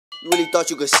You really thought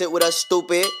you could sit with us,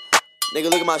 stupid? Nigga,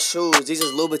 look at my shoes, these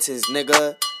is Louboutins,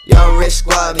 nigga. Young rich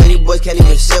squad, man, you boys can't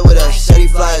even sit with us. Said he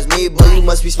fly as me, boy, you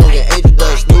must be smoking angel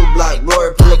dust. New block,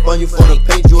 Rory, pull up on you for to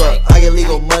paint you up. I get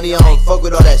legal money, I don't fuck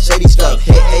with all that shady stuff.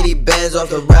 Hit 80 bands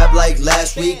off the rap like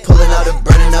last week. Pulling out a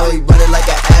burner, now he running like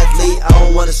an athlete. I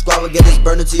don't want a squad, but get this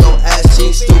burner to your ass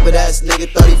cheek. Stupid ass nigga,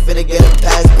 thought he finna get a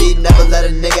pass beat. Never let a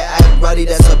nigga act ruddy,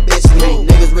 that's a bitch move.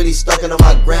 Niggas really stalking on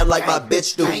my gram like my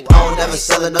bitch do. I don't ever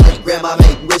sell another gram, I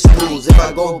make rich moves. If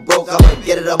I go broke, I'ma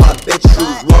get it on my bitch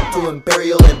shoes. Walk to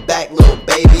Imperial and back, little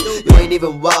baby. You ain't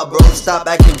even wild, bro, stop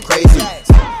acting crazy.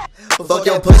 Fuck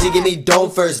your pussy, give me dome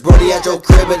first. Brody at your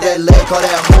crib with that leg, call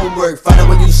that homework. Find out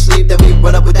when you sleep, then we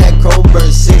run up with that chrome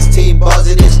burst. 16 balls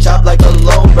in his chop like a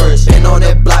lone burst. Been on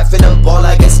that block, finna ball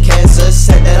like it's cancer.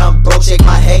 Said that I'm broke, shake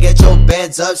my head, get your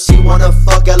bands up. She wanna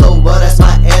fuck LOL, that's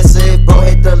my answer. If bro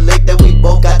hit the lick, then we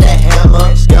both got that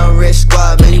hammer. Young rich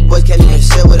squad, man, you boys can't even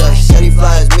sit with us. Said he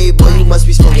fly as me, boy, you must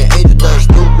be smoking angel dust.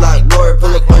 New block, Rory,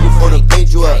 pull up on you for to paint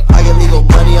you up. I get legal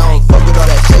money, I don't fuck with all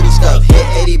that shady stuff. Hit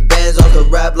 80 bands off the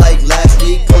rap like last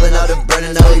week. Pulling out a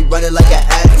burner, now he running like an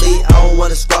athlete. I don't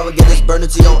want a squad, but get this burner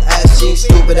to your ass cheek.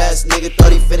 Stupid ass nigga,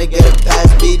 thought he finna get a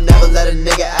pass beat. Never let a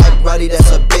nigga act ruddy,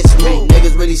 that's a bitch move.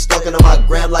 Niggas really stalking on my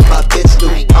gram like my bitch do.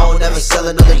 I don't ever sell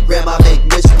another gram, I make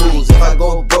rich moves. If I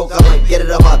go broke, I'ma get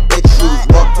it on my bitch shoes.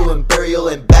 Walk to Imperial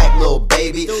and back, little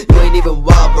baby. You ain't even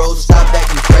wild, bro, stop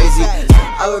acting crazy.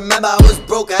 I remember I was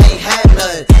broke, I ain't had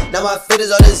none. Now my fit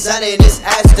is all designer in this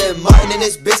Aston Martin and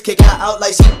this bitch kicking her out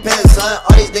like she pants, son.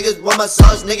 All these niggas want my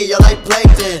sauce, nigga, y'all like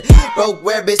plankton. Broke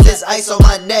wear, bitch, this ice on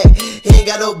my neck. He ain't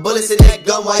got no bullets in that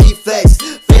gun while he flex.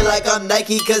 Feel like I'm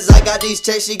Nike, cause I got these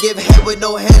checks. She give head with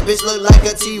no hands, bitch, look like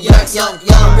a T-Rex. Young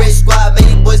rich squad, man,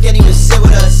 you boys can't even sit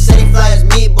with us. Said he fly as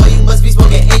me, boy, you must be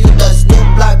smoking angel dust. New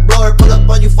block, blower, pull up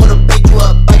on you for to paint you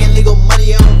up. I get legal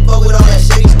money, I don't fuck with all that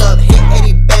shady stuff.